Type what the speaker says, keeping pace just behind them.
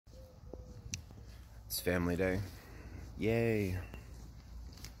It's family day. Yay.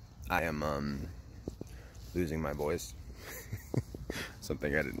 I am losing my voice.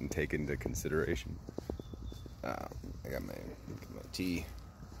 Something I didn't take into consideration. I got my tea,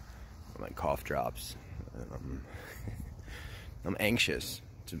 my cough drops, and I'm anxious,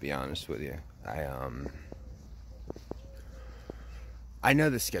 to be honest with you. I know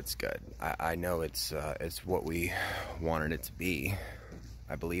this gets good. I know it's what we wanted it to be.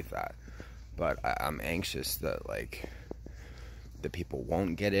 I believe that. But I'm anxious that, like, the people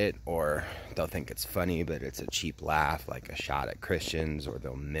won't get it, or they'll think it's funny, but it's a cheap laugh, like a shot at Christians, or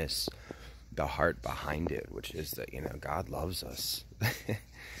they'll miss the heart behind it, which is that, you know, God loves us.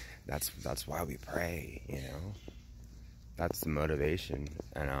 That's why we pray, you know. That's the motivation.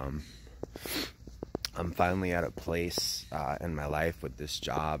 And I'm finally at a place in my life with this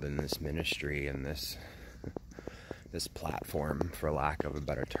job and this ministry and this platform, for lack of a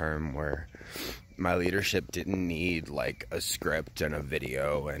better term, where my leadership didn't need like a script and a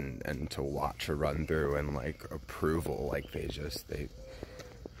video and to watch a run through and like approval. Like they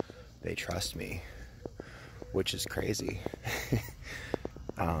trust me, which is crazy.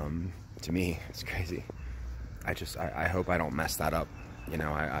 To me, it's crazy. I hope I don't mess that up. You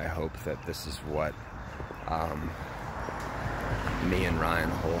know, I hope that this is what me and Ryan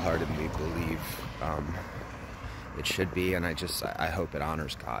wholeheartedly believe it should be, and I hope it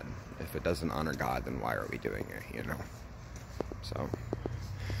honors God. If it doesn't honor God, then why are we doing it, you know? So,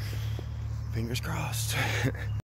 fingers crossed.